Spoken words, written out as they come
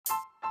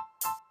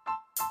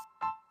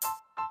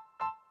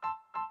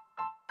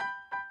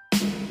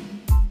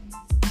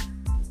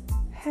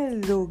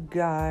Hello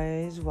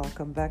guys,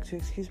 welcome back to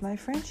Excuse My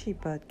Frenchy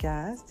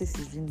podcast. This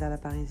is Linda la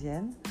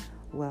Parisienne.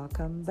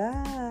 Welcome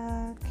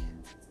back.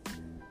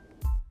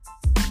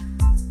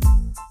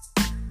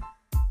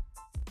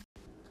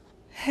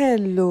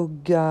 Hello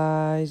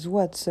guys,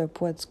 what's up?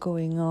 What's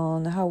going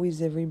on? How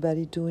is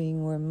everybody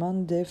doing? We're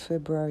Monday,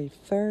 February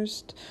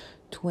 1st,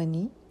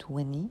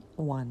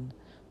 2021.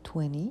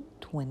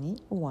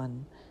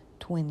 2021.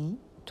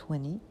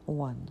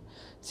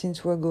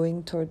 Since we're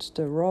going towards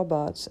the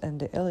robots and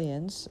the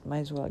aliens, might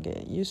as well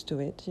get used to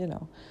it,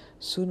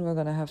 Soon we're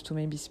gonna have to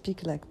maybe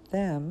speak like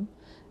them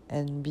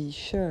and be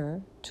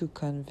sure to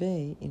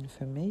convey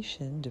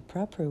information the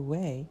proper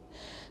way.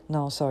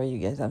 No, sorry, you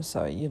guys, I'm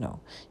sorry, You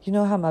know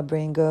how my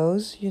brain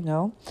goes,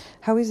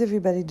 How is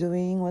everybody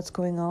doing? What's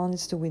going on?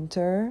 It's the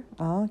winter,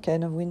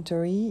 kind of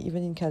wintry,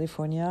 even in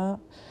California.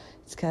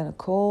 It's kind of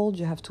cold.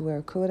 You have to wear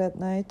a coat at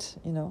night,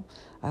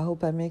 I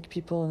hope I make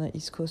people on the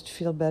East Coast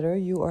feel better.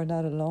 You are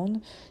not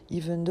alone,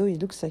 even though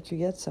it looks like you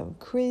get some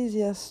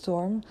crazy-ass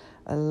storm,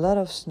 a lot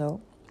of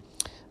snow.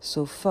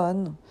 So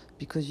fun,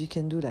 because you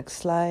can do like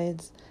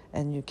slides,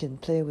 and you can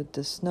play with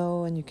the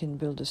snow, and you can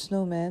build a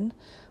snowman.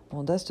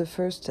 Well, that's the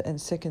first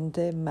and second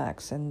day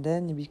max, and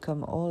then you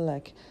become all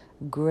like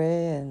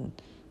gray and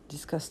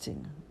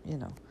disgusting,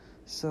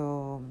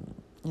 So,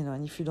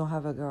 and if you don't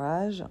have a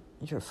garage,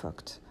 you're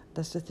fucked.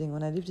 That's the thing.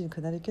 When I lived in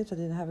Connecticut, I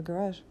didn't have a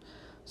garage,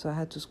 so I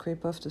had to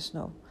scrape off the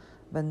snow.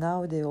 But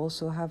now they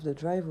also have the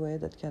driveway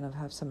that kind of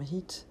have some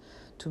heat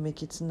to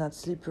make it not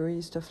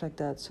slippery, stuff like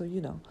that. So,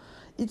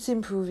 it's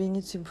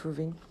improving.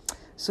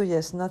 So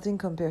yes, nothing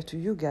compared to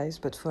you guys,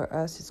 but for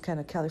us, it's kind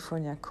of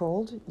California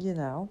cold,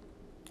 It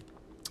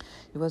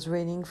was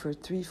raining for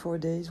 3-4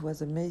 days,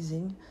 was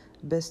amazing.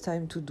 Best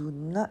time to do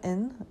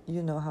nothing,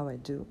 you know how I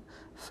do.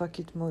 Fuck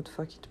it mode.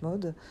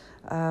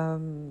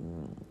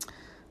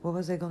 What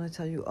was I going to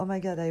tell you? Oh my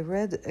God, I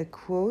read a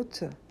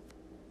quote.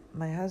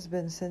 My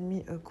husband sent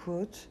me a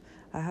quote.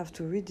 I have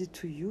to read it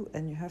to you,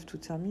 and you have to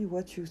tell me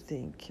what you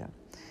think.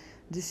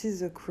 This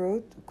is a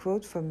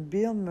quote from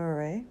Bill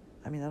Murray.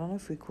 I don't know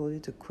if we call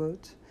it a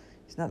quote.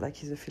 It's not like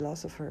he's a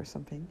philosopher or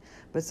something,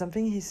 but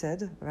something he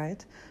said,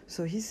 right?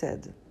 So he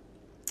said,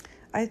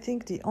 I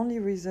think the only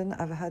reason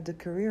I've had the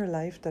career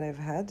life that I've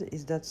had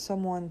is that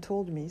someone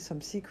told me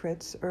some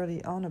secrets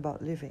early on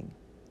about living.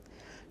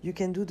 You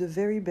can do the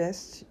very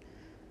best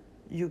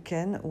you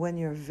can when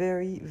you're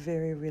very,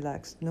 very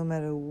relaxed, no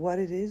matter what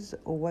it is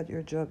or what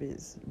your job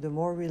is. The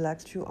more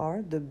relaxed you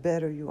are, the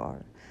better you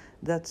are.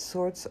 That's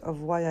sort of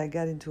why I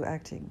got into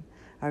acting.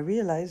 I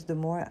realized the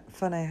more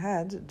fun I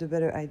had, the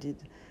better I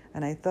did.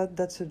 And I thought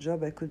that's a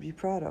job I could be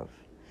proud of.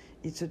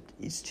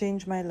 It's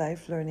changed my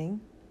life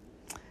learning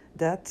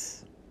that...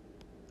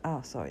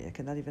 I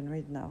cannot even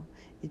read now.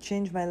 It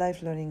changed my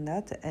life learning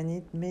that, and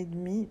it made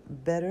me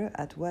better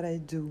at what I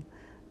do.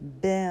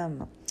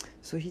 Bam!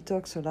 So he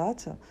talks a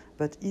lot,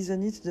 but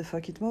isn't it the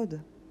fuck it mode?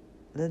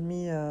 Let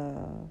me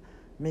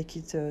make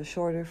it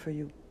shorter for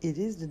you. It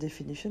is the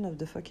definition of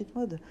the fuck it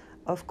mode.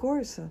 Of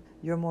course,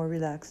 you're more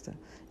relaxed.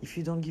 If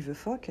you don't give a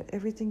fuck,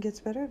 everything gets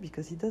better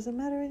because it doesn't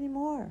matter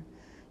anymore.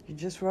 You're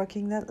just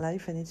rocking that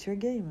life and it's your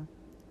game,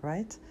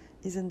 right?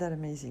 Isn't that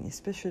amazing?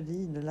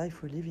 Especially in the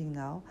life we're living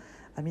now.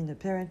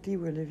 Apparently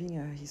we're living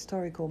a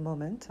historical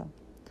moment.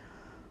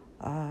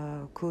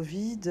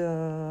 COVID,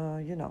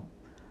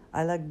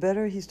 I like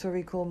better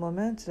historical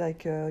moments,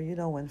 like,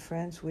 when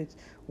France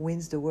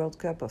wins the World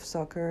Cup of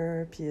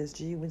soccer,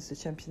 PSG wins the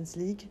Champions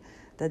League.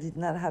 That did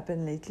not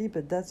happen lately,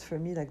 but that's for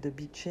me like the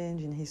big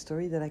change in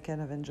history that I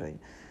kind of enjoy.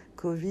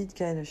 COVID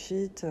kind of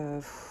shit,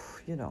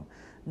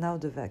 Now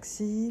the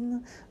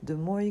vaccine, the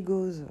more it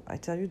goes, I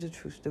tell you the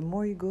truth, the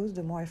more it goes,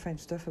 the more I find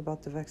stuff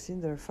about the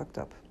vaccine that are fucked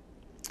up.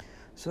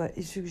 So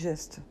I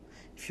suggest,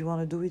 if you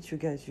want to do it, you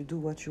guys, you do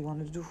what you want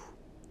to do.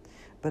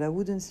 But I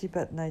wouldn't sleep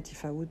at night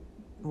if I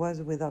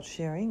was without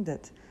sharing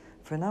that.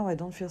 For now, I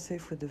don't feel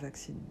safe with the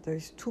vaccine. There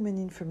is too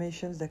many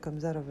information that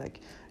comes out of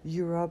like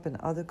Europe and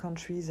other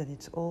countries, and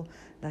it's all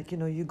like,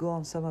 you go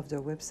on some of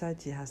their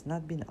websites, it has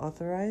not been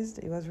authorized.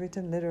 It was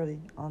written literally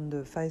on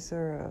the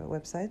Pfizer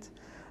website,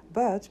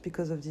 but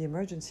because of the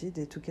emergency,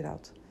 they took it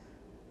out.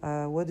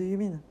 What do you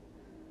mean?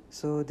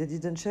 So they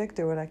didn't check.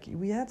 They were like,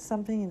 we had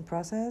something in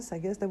process. I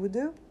guess that would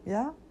do.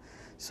 Yeah.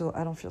 So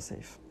I don't feel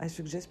safe. I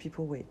suggest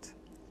people wait.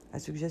 I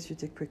suggest you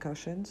take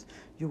precautions.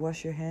 You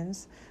wash your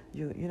hands.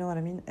 You know what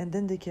I mean? And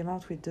then they came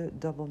out with the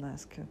double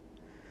mask.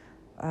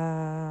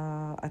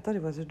 I thought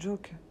it was a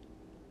joke.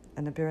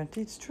 And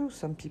apparently it's true.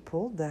 Some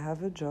people, they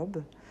have a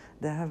job.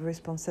 They have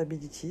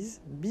responsibilities,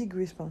 big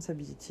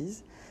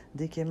responsibilities.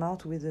 They came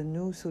out with a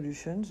new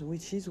solution,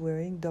 which is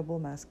wearing double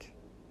mask.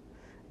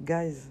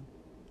 Guys,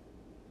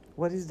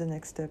 what is the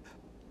next step?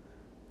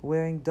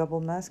 Wearing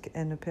double mask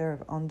and a pair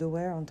of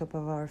underwear on top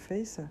of our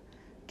face?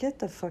 Get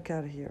the fuck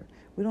out of here.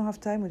 We don't have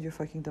time with your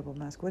fucking double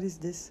mask. What is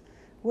this?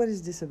 What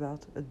is this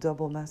about? A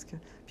double mask?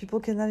 People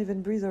cannot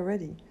even breathe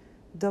already.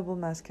 Double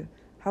mask.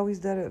 How is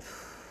that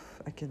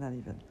I cannot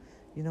even.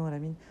 You know what I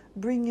mean?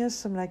 Bring us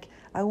some, like,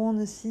 I want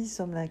to see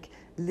some, like,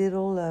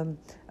 little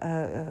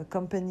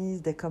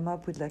companies that come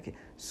up with, like,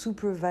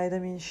 super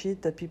vitamin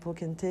shit that people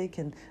can take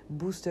and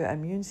boost their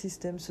immune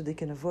system so they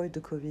can avoid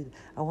the COVID.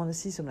 I want to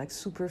see some, like,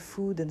 super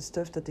food and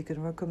stuff that they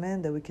can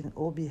recommend that we can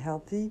all be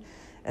healthy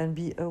and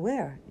be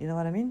aware. You know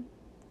what I mean?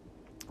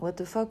 What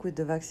the fuck with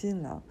the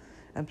vaccine now?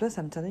 And plus,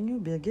 I'm telling you,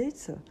 Bill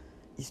Gates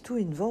is too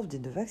involved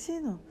in the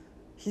vaccine.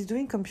 He's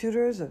doing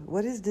computers.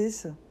 What is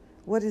this?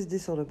 What is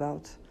this all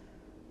about?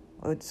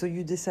 So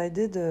you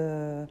decided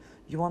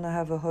you want to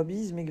have a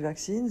hobby, make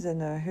vaccines,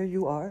 and here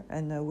you are,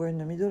 and we're in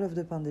the middle of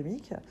the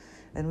pandemic,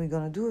 and we're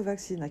going to do a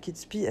vaccine. Like,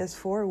 it's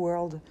PS4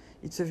 world.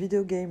 It's a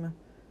video game.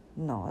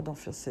 No, I don't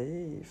feel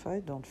safe.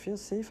 I don't feel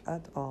safe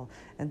at all.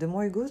 And the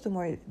more it goes, the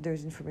more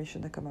there's information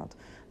that come out.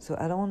 So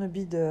I don't want to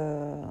be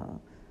the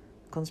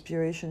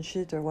conspiracy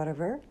shit or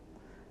whatever.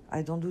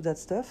 I don't do that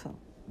stuff.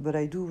 But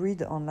I do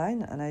read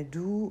online, and I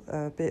do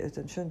pay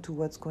attention to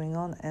what's going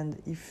on. And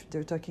if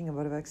they're talking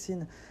about a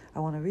vaccine, I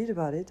want to read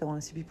about it. I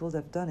want to see people that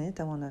have done it.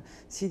 I want to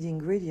see the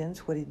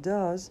ingredients, what it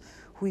does,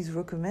 who is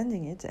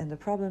recommending it. And the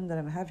problem that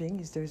I'm having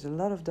is there's a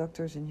lot of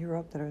doctors in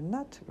Europe that are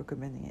not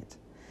recommending it.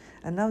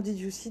 And now, did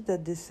you see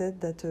that they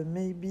said that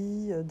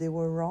maybe they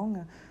were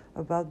wrong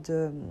about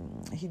the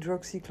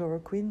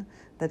hydroxychloroquine,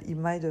 that it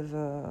might have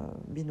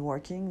been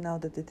working now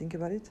that they think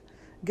about it?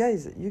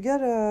 Guys, you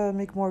gotta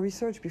make more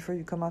research before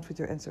you come out with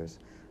your answers,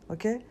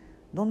 okay?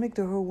 Don't make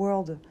the whole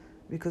world,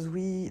 because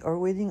we are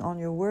waiting on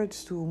your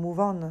words to move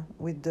on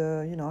with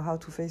the, how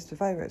to face the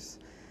virus.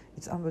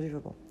 It's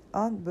unbelievable.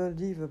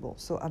 Unbelievable.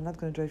 So I'm not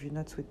gonna drive you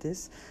nuts with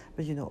this,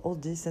 but all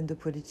this and the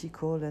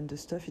political and the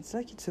stuff, it's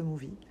like it's a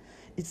movie.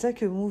 It's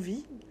like a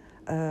movie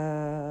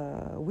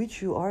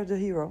which you are the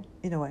hero,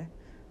 in a way.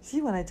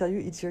 See, when I tell you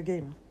it's your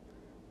game,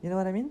 you know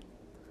what I mean?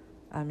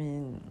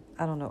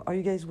 I don't know. Are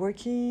you guys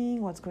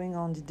working? What's going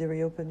on? Did they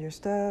reopen your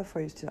stuff?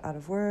 Are you still out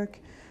of work?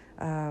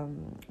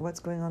 What's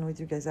going on with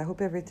you guys? I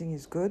hope everything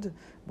is good.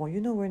 Well,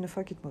 we're in a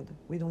fuck it mode.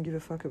 We don't give a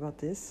fuck about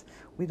this.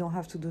 We don't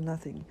have to do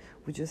nothing.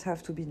 We just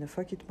have to be in a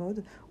fuck it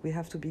mode. We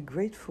have to be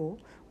grateful.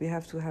 We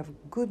have to have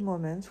good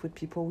moments with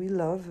people we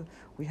love.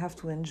 We have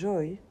to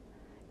enjoy.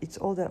 It's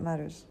all that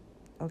matters.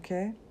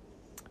 Okay?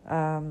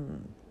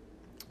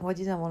 What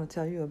did I want to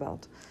tell you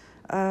about?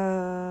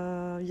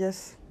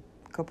 Yes,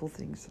 a couple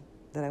things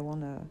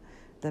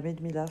that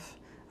made me laugh.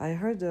 I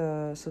heard,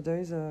 so there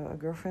is a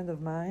girlfriend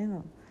of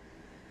mine.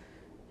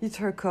 It's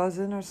her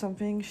cousin or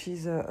something.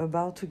 She's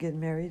about to get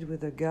married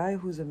with a guy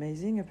who's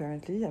amazing,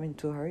 apparently.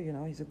 To her,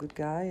 he's a good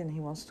guy and he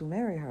wants to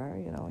marry her.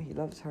 He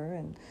loves her.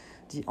 And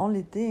the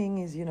only thing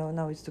is,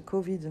 now it's the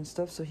COVID and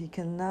stuff, so he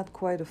cannot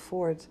quite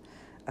afford,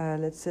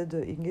 let's say,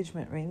 the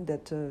engagement ring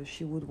that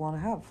she would want to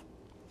have,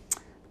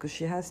 because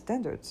she has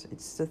standards.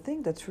 It's the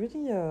thing that's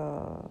really...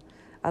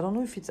 I don't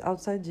know if it's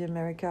outside the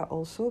America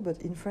also,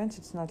 but in France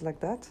it's not like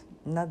that.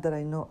 Not that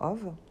I know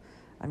of.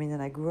 And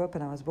I grew up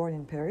and I was born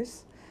in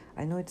Paris.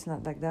 I know it's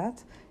not like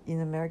that. In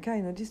America, I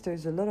noticed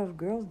there's a lot of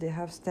girls, they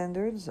have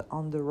standards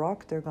on the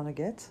rock they're gonna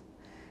get.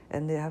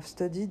 And they have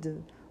studied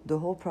the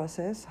whole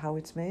process, how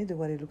it's made,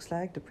 what it looks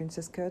like, the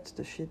princess cut,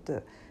 the shit,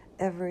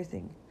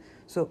 everything.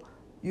 So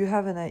if you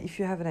have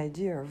an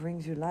idea of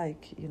rings you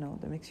like,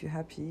 that makes you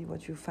happy,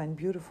 what you find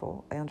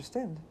beautiful, I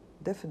understand,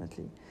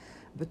 definitely.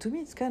 But to me,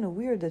 it's kind of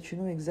weird that you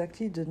know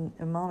exactly the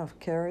amount of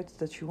carats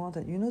that you want.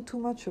 And you know too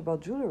much about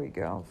jewelry,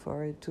 girl,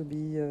 for it to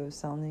be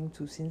sounding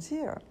too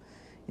sincere,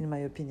 in my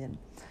opinion.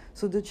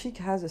 So the chick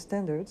has a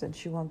standards, and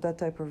she wants that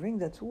type of ring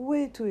that's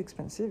way too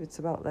expensive. It's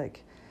about,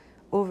 like,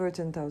 over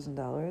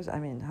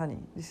 $10,000. Honey,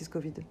 this is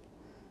COVID.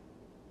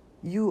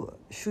 You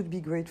should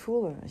be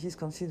grateful he's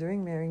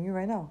considering marrying you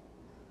right now.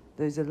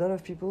 There's a lot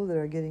of people that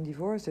are getting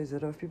divorced. There's a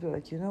lot of people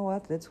like, you know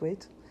what, let's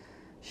wait.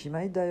 She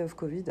might die of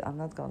COVID. I'm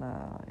not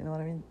gonna, you know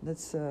what I mean?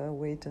 Let's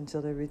wait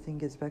until everything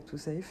gets back to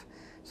safe.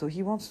 So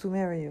he wants to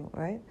marry you,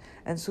 right?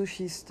 And so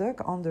she's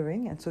stuck on the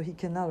ring, and so he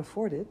cannot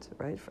afford it,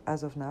 right,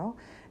 as of now.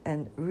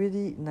 And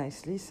really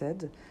nicely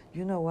said,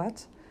 you know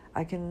what?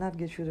 I cannot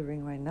get you the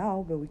ring right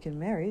now, but we can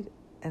marry it,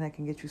 and I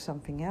can get you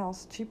something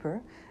else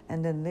cheaper.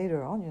 And then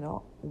later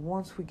on,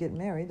 once we get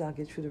married, I'll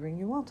get you the ring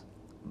you want,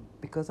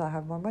 because I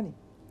have more money.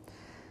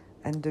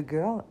 And the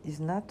girl is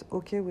not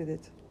okay with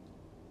it.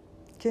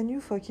 Can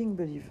you fucking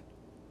believe?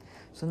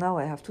 So now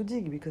I have to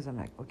dig, because I'm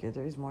like, okay,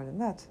 there is more than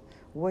that.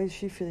 Why is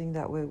she feeling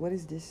that way? What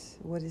is this?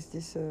 What is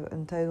this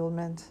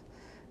entitlement?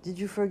 Did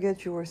you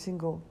forget you were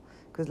single?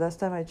 Because last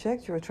time I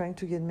checked, you were trying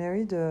to get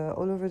married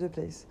all over the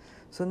place.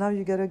 So now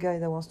you got a guy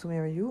that wants to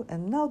marry you,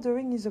 and now the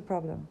ring is a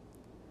problem.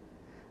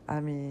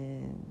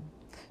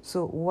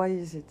 So why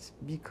is it?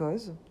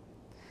 Because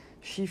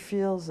she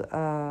feels,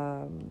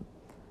 that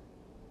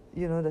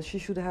she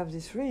should have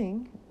this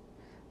ring,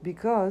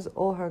 because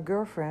all her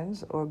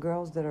girlfriends or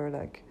girls that are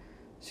like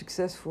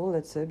successful,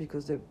 let's say,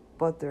 because they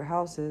bought their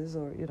houses,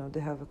 or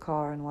they have a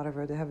car and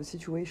whatever, they have a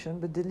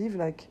situation, but they live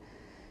like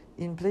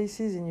in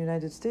places in the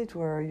United States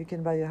where you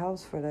can buy a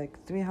house for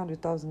like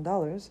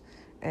 $300,000,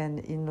 and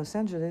in Los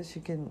Angeles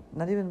you can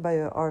not even buy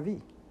a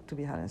RV, to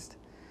be honest.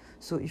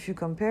 So if you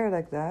compare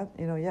like that,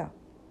 yeah,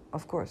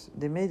 Of course,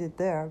 they made it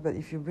there, but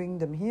if you bring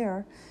them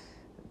here,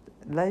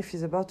 life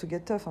is about to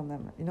get tough on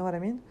them. You know what I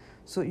mean?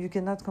 So you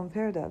cannot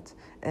compare that.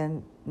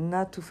 And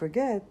not to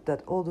forget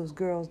that all those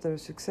girls that are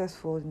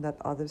successful in that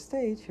other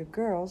state, your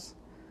girls,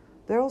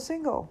 they're all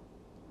single.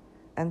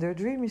 And their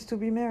dream is to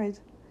be married.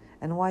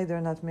 And why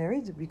they're not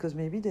married? Because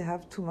maybe they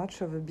have too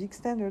much of a big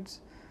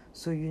standards.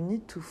 So you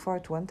need to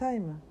fart one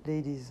time,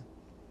 ladies.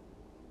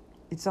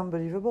 It's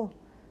unbelievable.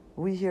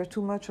 We hear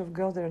too much of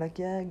girls that are like,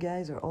 yeah,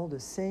 guys are all the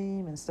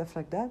same and stuff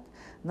like that.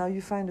 Now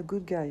you find a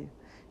good guy.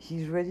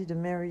 He's ready to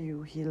marry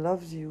you. He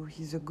loves you.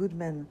 He's a good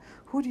man.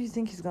 Who do you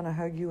think is going to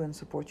hug you and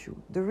support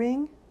you? The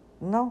ring?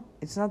 No,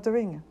 it's not the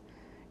ring.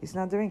 It's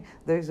not the ring.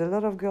 There's a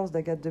lot of girls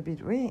that got the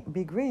big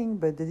ring,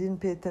 but they didn't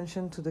pay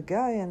attention to the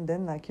guy. And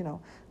then, like, you know,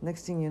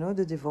 next thing you know,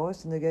 the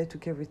divorce and the guy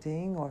took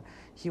everything, or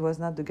he was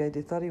not the guy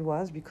they thought he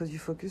was because you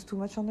focused too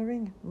much on the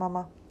ring,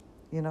 mama,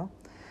 you know?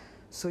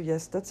 So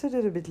yes, that's a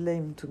little bit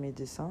lame to me,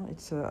 this.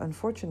 It's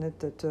unfortunate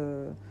that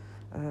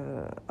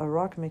a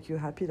rock make you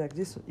happy like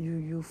this.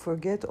 You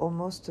forget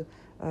almost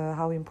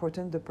how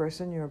important the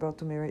person you're about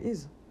to marry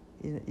is,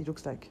 it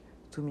looks like,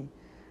 to me.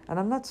 And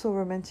I'm not so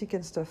romantic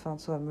and stuff,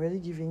 so I'm really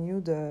giving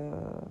you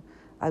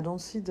I don't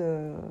see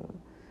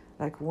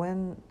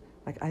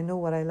I know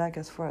what I like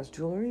as far as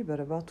jewelry,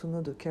 but about to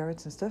know the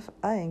carats and stuff,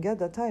 I ain't got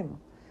that time.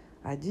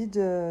 I did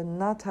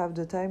not have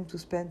the time to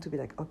spend to be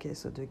like, okay,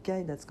 so the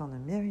guy that's gonna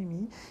marry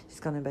me, he's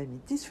gonna buy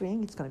me this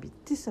ring, it's gonna be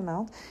this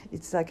amount.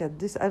 It's like at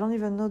this, I don't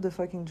even know the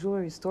fucking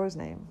jewelry store's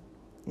name,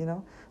 you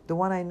know? The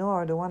one I know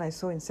are the one I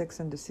saw in Sex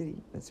and the City,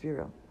 let's be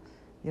real.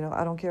 You know,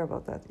 I don't care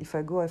about that. If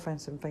I go, I find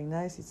something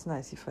nice, it's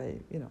nice. If I,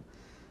 you know,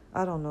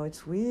 I don't know,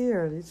 it's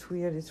weird.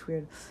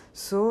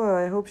 So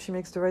I hope she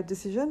makes the right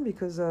decision,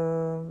 because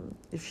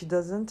if she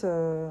doesn't,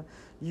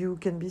 you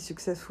can be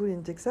successful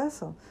in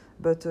Texas,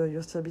 but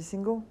you'll still be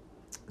single.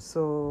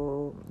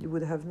 So you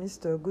would have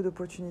missed a good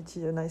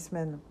opportunity, a nice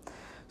man.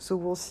 So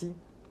we'll see.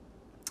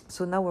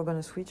 So now we're going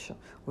to switch.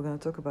 We're going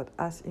to talk about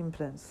ass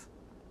implants,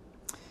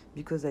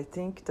 because I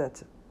think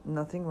that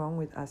nothing wrong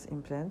with ass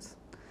implants.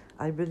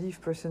 I believe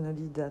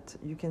personally that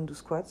you can do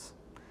squats,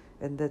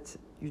 and that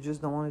you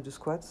just don't want to do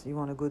squats. You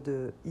want to go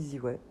the easy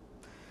way.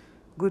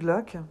 Good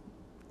luck.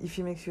 If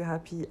it makes you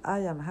happy, I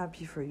am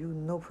happy for you,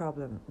 no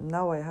problem.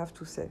 Now I have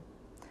to say,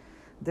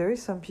 there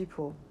is some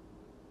people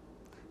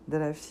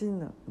that I've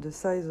seen the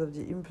size of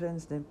the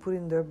implants they put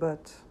in their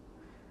butt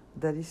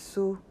that is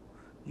so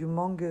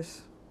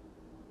humongous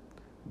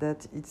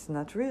that it's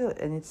not real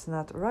and it's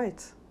not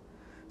right.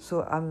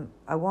 So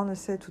I want to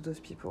say to those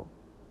people,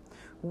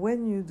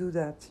 when you do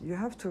that, you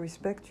have to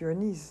respect your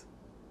knees.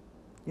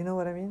 You know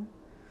what I mean?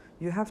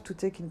 You have to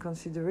take in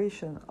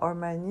consideration, are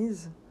my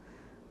knees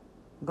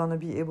gonna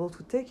be able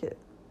to take it?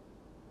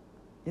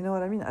 You know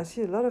what I mean? I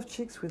see a lot of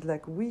chicks with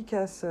like weak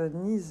ass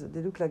knees.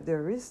 They look like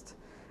their wrist,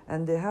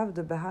 and they have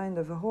the behind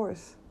of a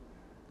horse.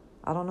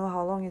 I don't know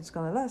how long it's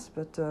gonna last,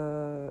 but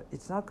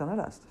it's not gonna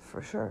last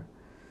for sure.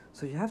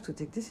 So you have to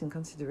take this in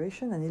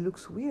consideration, and it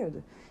looks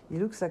weird. It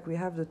looks like we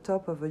have the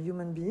top of a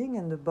human being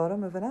and the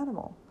bottom of an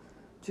animal.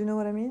 Do you know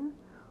what I mean?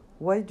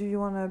 Why do you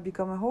want to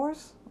become a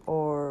horse?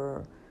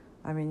 Or,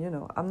 I mean, you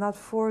know, I'm not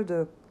for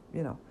the,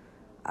 you know,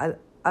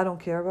 I don't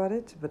care about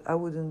it, but I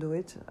wouldn't do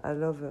it. I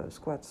love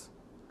squats.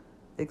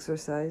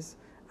 Exercise.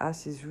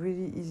 Ass is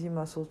really easy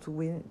muscle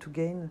to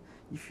gain.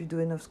 If you do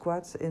enough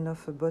squats,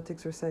 enough butt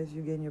exercise,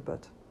 you gain your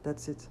butt.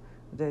 That's it.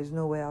 There is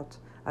no way out.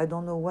 I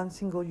don't know one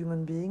single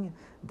human being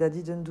that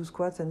didn't do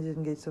squats and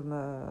didn't get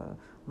some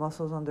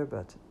muscles on their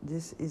butt.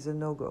 This is a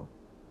no-go.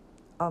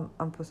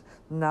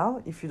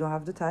 Now, if you don't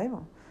have the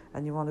time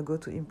and you want to go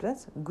to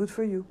implants, good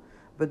for you.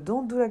 But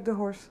don't do like the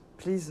horse,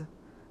 please.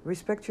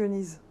 Respect your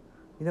knees.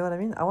 You know what I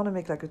mean? I want to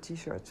make like a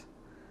t-shirt.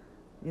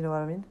 You know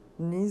what I mean?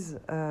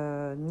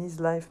 Knees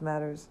life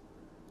matters.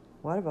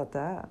 What about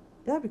that?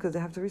 Yeah, because they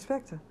have to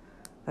respect.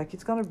 Like,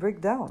 it's going to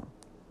break down.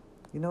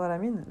 You know what I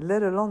mean?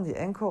 Let alone the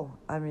ankle.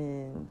 I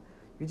mean,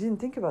 you didn't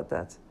think about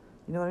that.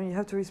 You know what I mean? You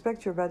have to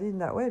respect your body in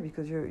that way,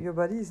 because your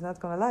body is not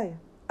going to lie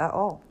at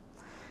all.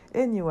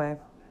 Anyway,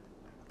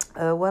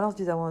 what else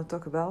did I want to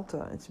talk about?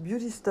 It's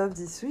beauty stuff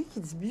this week.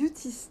 It's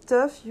beauty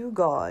stuff, you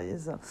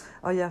guys.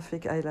 Oh yeah,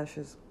 fake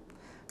eyelashes.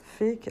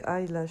 Fake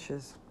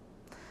eyelashes.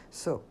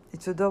 So,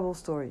 it's a double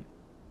story.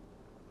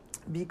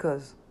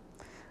 Because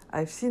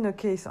I've seen a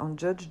case on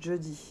Judge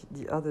Judy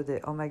the other day.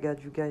 Oh my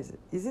God, you guys.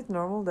 Is it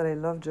normal that I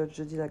love Judge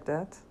Judy like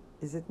that?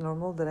 Is it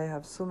normal that I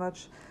have so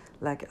much,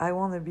 like, I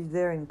want to be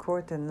there in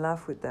court and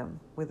laugh with them,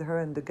 with her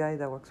and the guy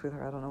that works with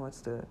her. I don't know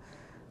what's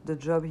the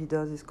job he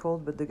does is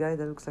called, but the guy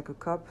that looks like a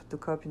cop, the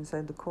cop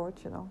inside the court,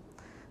 you know.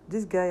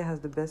 This guy has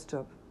the best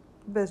job.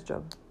 Best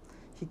job.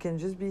 He can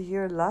just be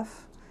here,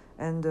 laugh,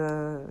 and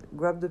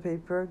grab the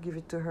paper, give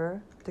it to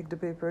her, take the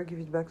paper, give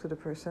it back to the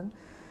person.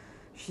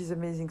 She's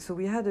amazing. So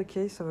we had a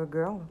case of a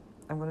girl.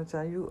 I'm going to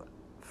tell you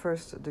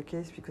first the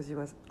case because it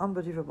was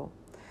unbelievable.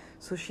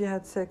 So she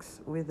had sex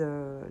with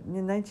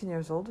 19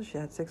 years old. She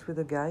had sex with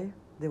a guy.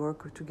 They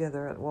work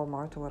together at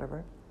Walmart or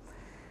whatever.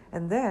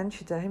 And then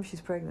she told him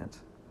she's pregnant.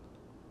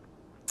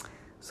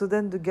 So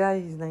then the guy,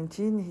 he's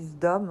 19, he's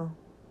dumb.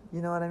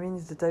 You know what I mean?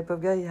 He's the type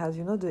of guy, he has,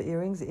 you know, the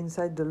earrings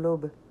inside the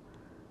lobe.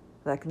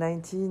 Like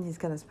 19, he's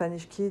kind of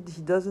Spanish kid.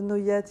 He doesn't know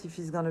yet if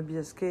he's going to be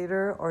a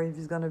skater or if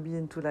he's going to be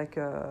into like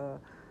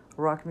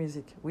rock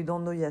music. We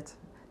don't know yet.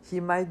 He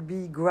might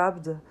be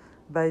grabbed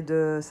by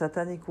the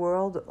satanic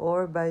world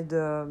or by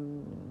the...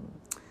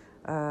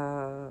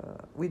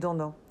 we don't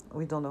know.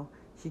 We don't know.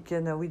 He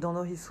can. We don't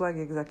know his swag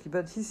exactly.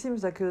 But he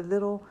seems like a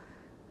little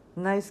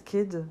nice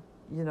kid,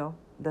 you know,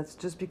 that's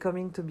just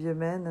becoming to be a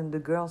man, and the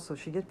girl, so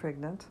she get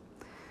pregnant.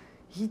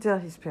 He tell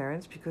his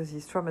parents because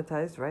he's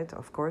traumatized, right?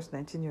 Of course,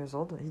 19 years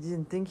old. He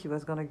didn't think he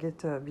was gonna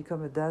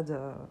become a dad,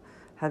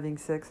 having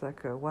sex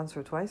like once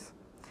or twice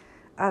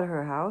at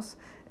her house.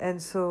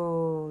 And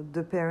so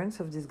the parents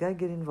of this guy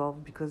get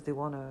involved because they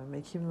want to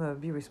make him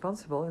be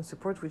responsible and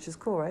support, which is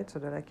cool, right? So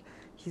they're like,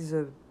 he's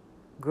a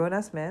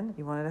grown-ass man,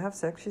 he wanted to have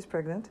sex, she's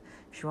pregnant,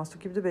 she wants to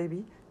keep the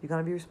baby, you're going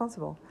to be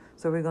responsible.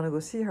 So we're going to go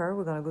see her,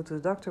 we're going to go to the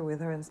doctor with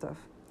her and stuff.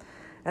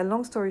 And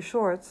long story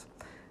short,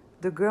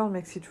 the girl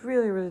makes it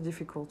really, really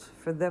difficult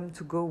for them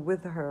to go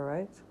with her,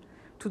 right?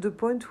 To the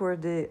point where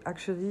they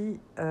actually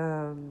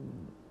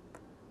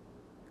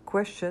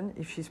question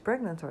if she's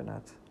pregnant or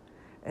not.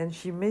 And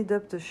she made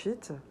up the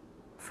shit.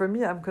 For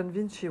me, I'm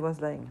convinced she was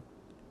lying.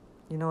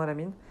 You know what I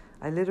mean?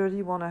 I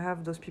literally want to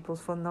have those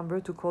people's phone number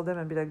to call them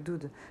and be like,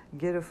 dude,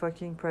 get a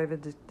fucking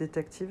private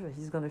detective.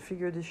 He's going to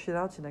figure this shit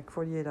out in like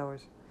 48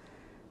 hours.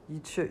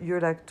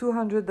 You're like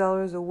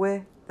 $200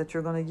 away that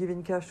you're going to give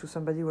in cash to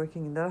somebody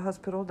working in that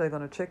hospital. They're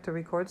going to check the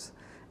records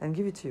and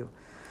give it to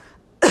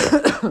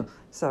you.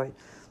 Sorry.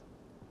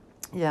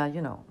 Yeah,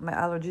 you know, my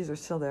allergies are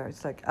still there.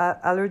 It's like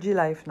allergy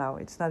life now.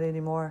 It's not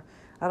anymore.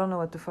 I don't know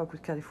what the fuck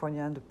with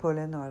California and the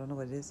pollen, or I don't know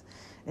what it is.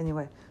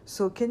 Anyway,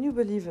 so can you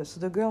believe it? So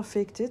the girl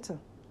faked it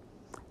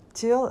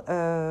till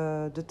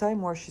the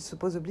time where she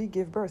supposedly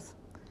gave birth.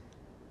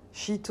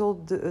 She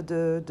told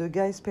the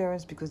guy's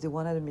parents, because they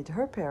wanted to meet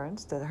her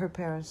parents, that her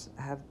parents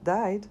have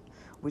died,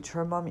 which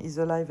her mom is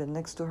alive and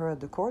next to her at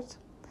the court.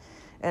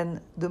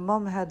 And the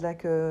mom had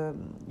like a,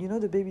 you know,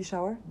 the baby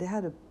shower? They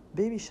had a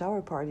baby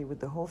shower party with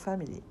the whole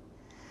family.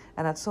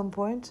 And at some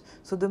point,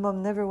 so the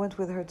mom never went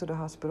with her to the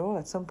hospital.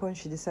 At some point,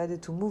 she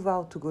decided to move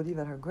out to go live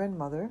at her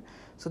grandmother.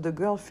 So the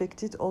girl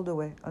faked it all the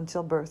way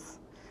until birth.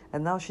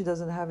 And now she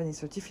doesn't have any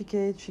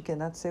certificate. She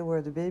cannot say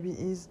where the baby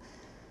is.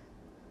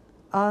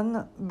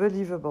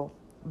 Unbelievable.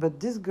 But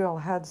this girl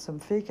had some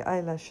fake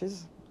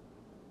eyelashes.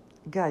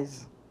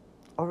 Guys,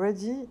 we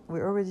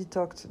already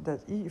talked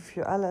that if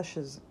your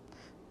eyelashes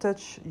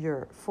touch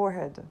your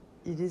forehead,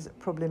 it is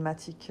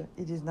problematic.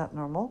 It is not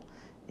normal.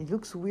 It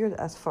looks weird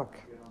as fuck,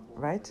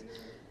 right?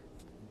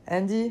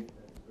 Andy,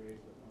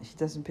 he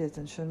doesn't pay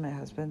attention, my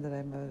husband, that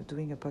I'm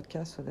doing a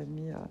podcast, so let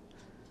me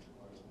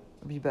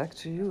be back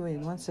to you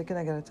in 1 second.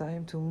 I gotta tell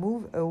him to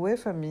move away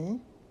from me.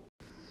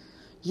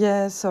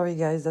 Yeah, sorry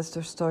guys, that's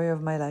the story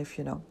of my life,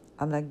 you know.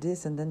 I'm like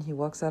this, and then he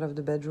walks out of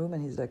the bedroom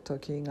and he's like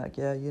talking like,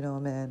 yeah, you know,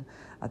 man,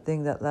 I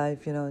think that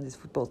life, you know, in this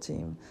football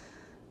team.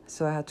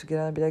 So I had to get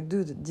out and be like,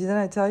 dude, didn't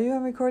I tell you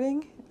I'm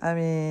recording? I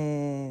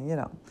mean, you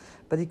know,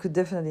 but it could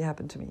definitely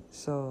happen to me.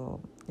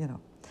 So, you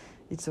know,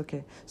 it's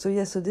okay. So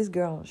yeah, so this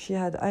girl, she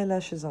had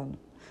eyelashes on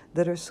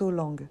that are so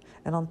long.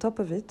 And on top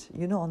of it,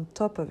 you know, on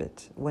top of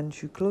it, when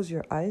you close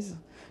your eyes,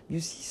 you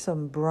see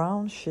some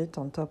brown shit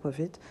on top of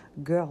it.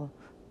 Girl,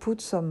 put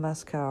some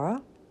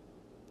mascara.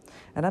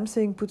 And I'm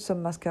saying put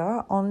some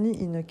mascara only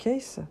in a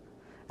case.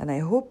 And I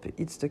hope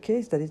it's the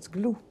case that it's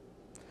glue.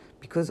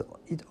 Because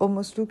it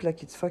almost looks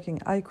like it's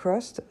fucking eye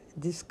crust.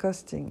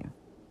 Disgusting.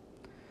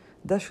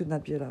 That should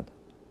not be allowed.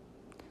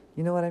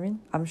 You know what I mean?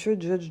 I'm sure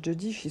Judge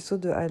Judy, she saw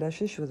the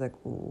eyelashes, she was like,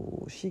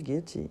 oh, she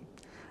guilty.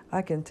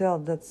 I can tell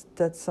that's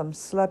some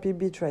slappy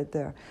bitch right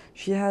there.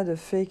 She had a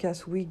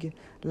fake-ass wig,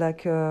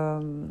 like,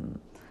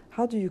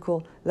 how do you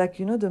call, like,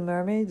 you know the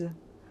mermaid?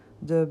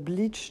 The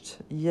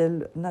bleached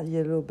yellow, not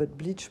yellow, but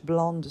bleached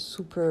blonde,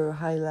 super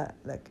highlight,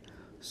 like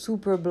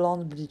super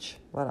blonde bleach.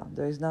 Voila,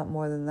 there is not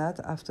more than that.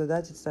 After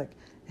that, it's like,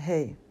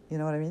 hey, you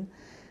know what I mean?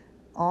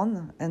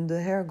 On, and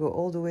the hair go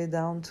all the way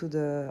down to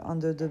the,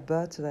 under the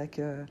butt, like,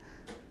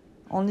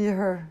 only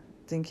her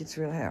think it's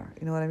real hair.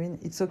 You know what I mean?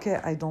 It's okay,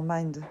 I don't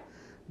mind.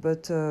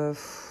 But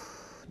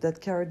that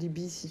Cardi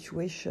B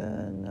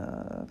situation,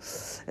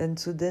 and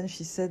so then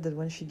she said that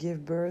when she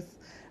gave birth,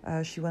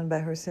 she went by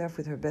herself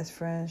with her best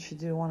friend. She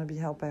didn't want to be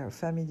helped by her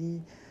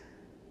family.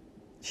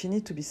 She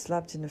needs to be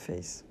slapped in the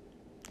face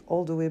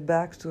all the way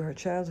back to her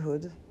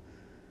childhood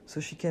so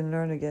she can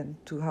learn again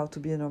to how to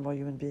be a normal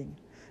human being.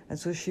 And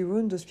so she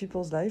ruined those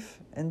people's life,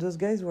 and those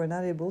guys were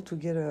not able to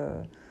get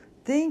a...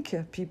 Think,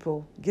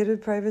 people, get a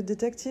private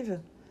detective.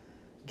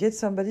 Get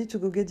somebody to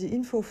go get the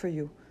info for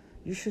you.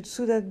 You should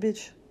sue that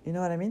bitch, you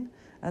know what I mean?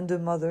 And the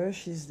mother,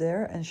 she's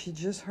there, and she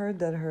just heard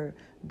that her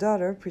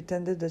daughter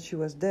pretended that she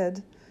was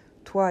dead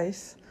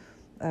twice.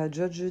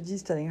 Judge Judy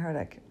is telling her,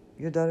 like,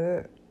 your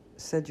daughter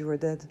said you were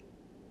dead.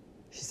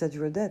 She said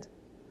you were dead.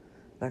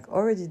 Like,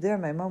 already there,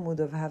 my mom would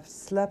have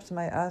slapped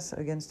my ass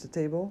against the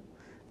table,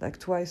 like,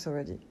 twice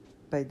already.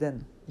 by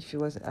then if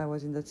I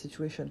was in that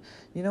situation.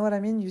 You know what I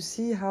mean? You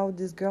see how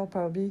this girl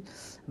probably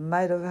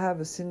might have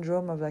a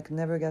syndrome of like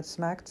never get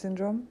smacked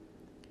syndrome.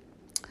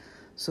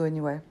 So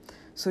anyway,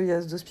 so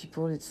yes, those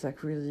people, it's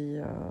like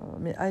really,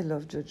 I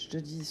love Judge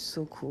Judy. Is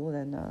so cool,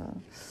 and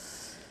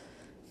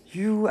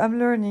I'm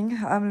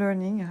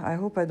learning. I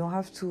hope I don't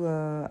have to.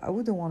 I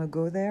wouldn't want to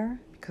go there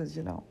because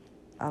I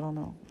don't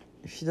know.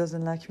 If she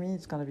doesn't like me,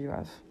 it's gonna be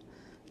rough.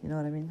 You know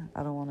what I mean?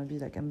 I don't want to be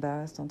like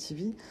embarrassed on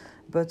TV,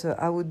 but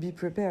I would be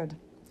prepared.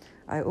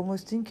 I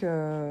almost think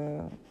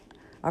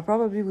I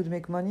probably would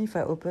make money if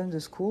I opened a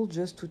school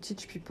just to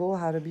teach people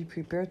how to be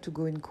prepared to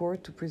go in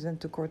court to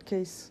present a court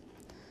case,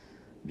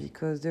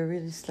 because they're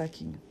really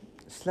slacking.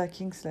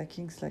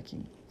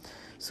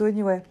 So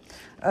anyway,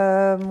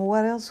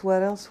 what else?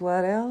 What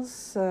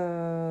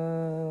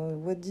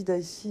did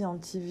I see on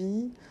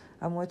TV?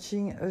 I'm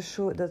watching a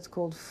show that's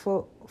called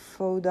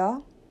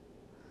Fauda.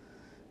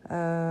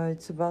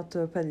 It's about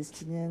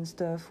Palestinian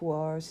stuff,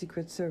 war,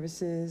 secret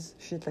services,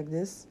 shit like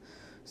this.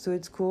 So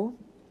it's cool.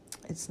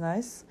 It's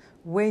nice.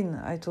 Wayne,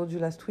 I told you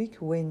last week.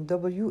 Wayne,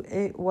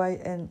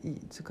 Wayne.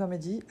 It's a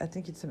comedy. I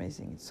think it's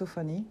amazing. It's so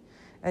funny.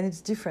 And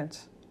it's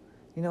different.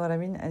 You know what I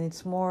mean? And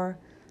it's more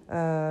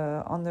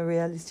on the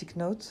realistic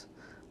note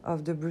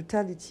of the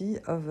brutality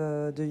of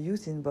the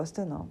youth in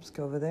Boston. Because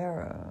over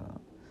there,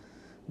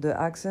 the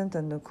accent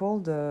and the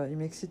cold, it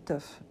makes it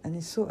tough. And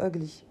it's so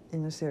ugly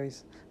in the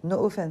series.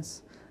 No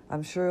offense.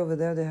 I'm sure over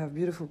there they have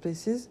beautiful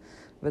places,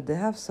 but they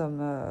have some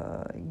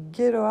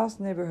ghetto-ass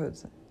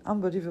neighborhoods.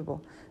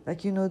 Unbelievable.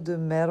 Like, the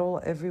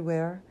metal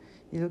everywhere.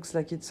 It looks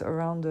like it's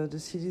around the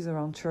cities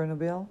around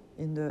Chernobyl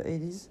in the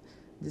 80s.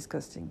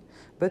 Disgusting.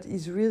 But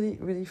it's really,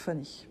 really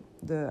funny.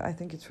 I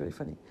think it's really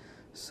funny.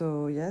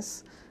 So,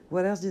 yes.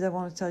 What else did I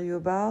want to tell you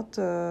about?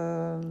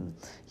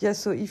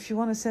 So if you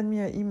want to send me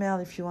an email,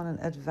 if you want an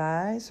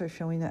advice, or if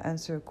you want to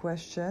answer a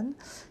question.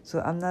 So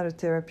I'm not a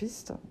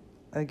therapist.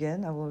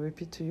 Again, I will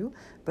repeat to you,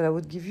 but I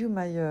would give you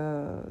my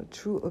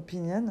true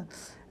opinion,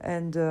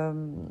 and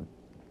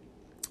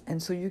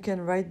so you can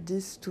write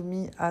this to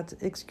me at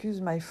Excuse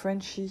My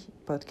Frenchie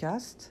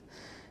podcast.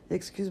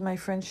 Excuse My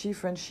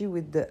Frenchie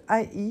with the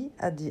IE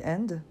at the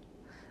end,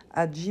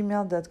 at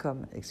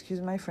gmail.com. Excuse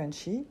My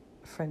Frenchie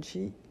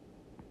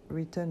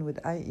written with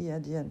IE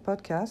at the end,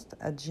 podcast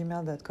at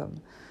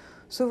gmail.com.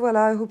 So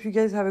voila, I hope you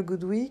guys have a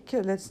good week.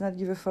 Let's not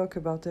give a fuck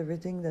about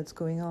everything that's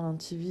going on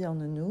TV, on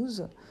the news.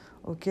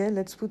 Okay,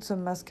 let's put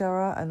some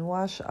mascara and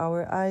wash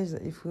our eyes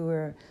if we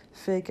wear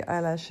fake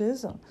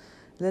eyelashes.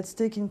 Let's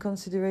take in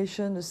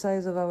consideration the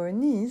size of our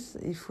knees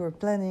if we're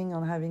planning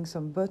on having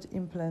some butt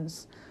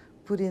implants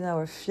put in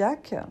our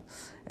fiac.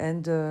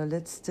 And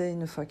let's stay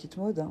in a fuck it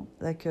mode,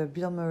 like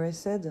Bill Murray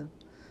said.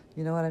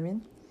 You know what I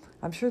mean?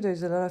 I'm sure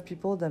there's a lot of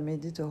people that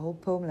made it a whole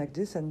poem like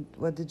this, and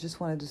what they just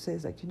wanted to say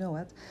is like, you know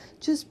what?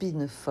 Just be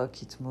in a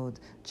fuck it mode.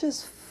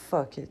 Just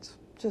fuck it.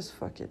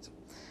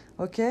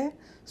 Okay?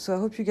 So I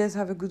hope you guys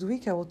have a good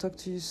week. I will talk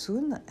to you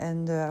soon,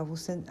 and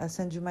I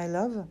send you my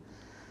love.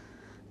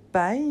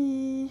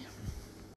 Bye.